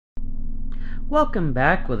Welcome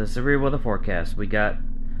back with a severe weather forecast. We got,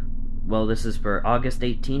 well, this is for August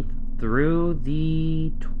 18th through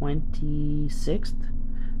the 26th,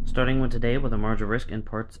 starting with today with a marginal risk in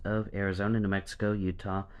parts of Arizona, New Mexico,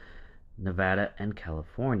 Utah, Nevada, and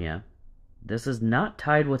California. This is not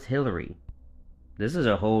tied with Hillary. This is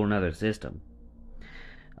a whole nother system.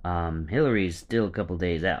 Hillary's still a couple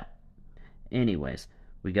days out. Anyways,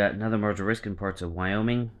 we got another marginal risk in parts of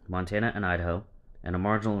Wyoming, Montana, and Idaho, and a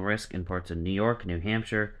marginal risk in parts of New York, New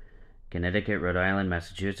Hampshire, Connecticut, Rhode Island,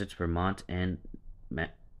 Massachusetts, Vermont, and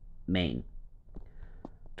Maine.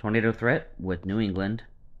 Tornado threat with New England.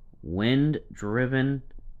 Wind-driven,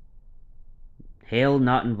 hail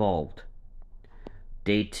not involved.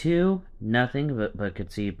 Day 2, nothing, but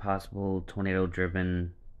could see possible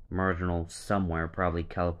tornado-driven marginal somewhere, probably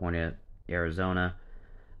California, Arizona.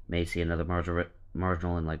 May see another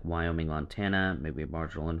marginal in like Wyoming, Montana, maybe a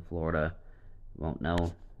marginal in Florida. Won't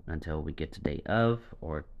know until we get to day of,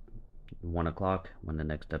 or 1 o'clock when the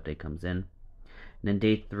next update comes in. And then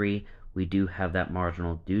day 3, we do have that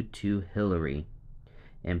marginal due to Hillary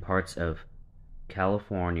in parts of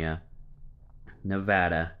California,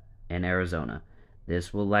 Nevada, and Arizona.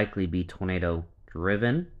 This will likely be tornado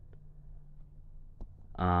driven,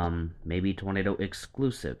 maybe tornado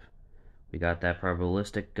exclusive. We got that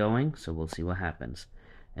probabilistic going, so we'll see what happens.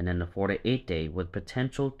 And then the 4 to 8 day with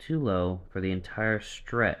potential too low for the entire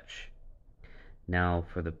stretch. Now,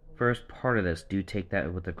 for the first part of this, do take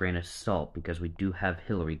that with a grain of salt, because we do have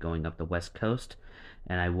Hillary going up the west coast,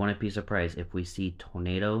 and I wouldn't be surprised if we see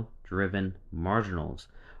tornado-driven marginals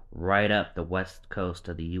right up the west coast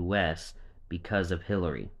of the U.S. because of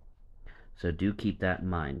Hillary. So do keep that in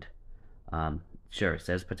mind. Sure, it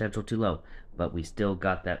says potential too low, but we still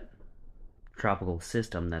got that tropical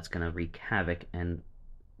system that's going to wreak havoc and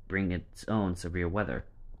bring its own severe weather,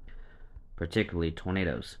 particularly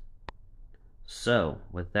tornadoes. So,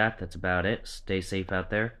 with that, that's about it. Stay safe out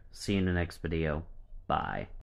there. See you in the next video. Bye.